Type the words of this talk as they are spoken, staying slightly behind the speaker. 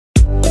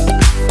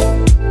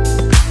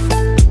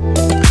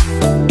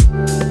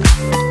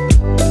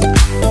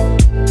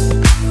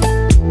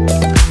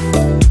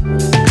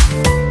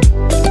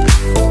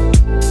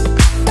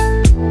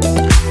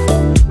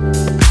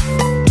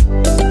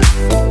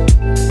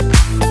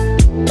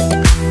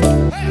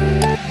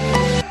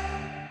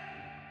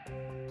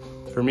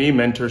me,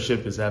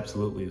 mentorship is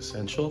absolutely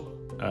essential.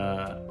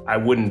 I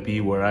wouldn't be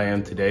where I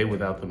am today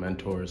without the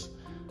mentors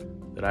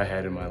that I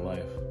had in my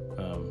life.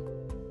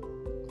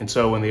 And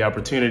so when the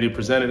opportunity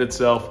presented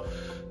itself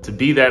to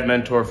be that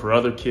mentor for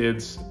other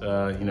kids,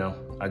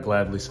 I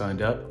gladly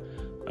signed up.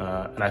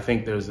 And I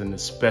think there's an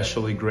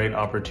especially great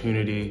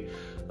opportunity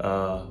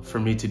for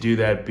me to do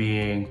that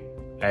being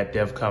at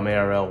DevCom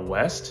ARL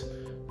West,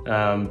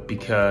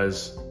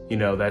 because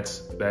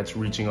that's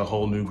reaching a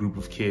whole new group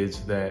of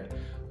kids that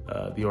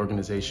the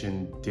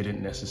organization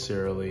didn't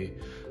necessarily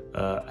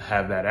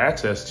have that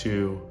access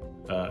to,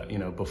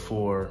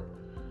 before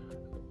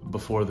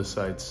the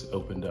sites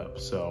opened up.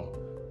 So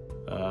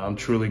I'm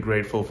truly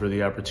grateful for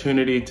the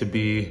opportunity to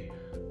be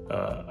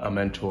a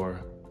mentor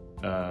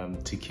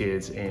to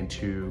kids and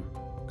to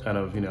kind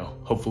of,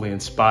 hopefully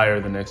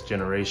inspire the next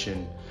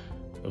generation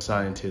of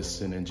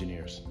scientists and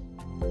engineers.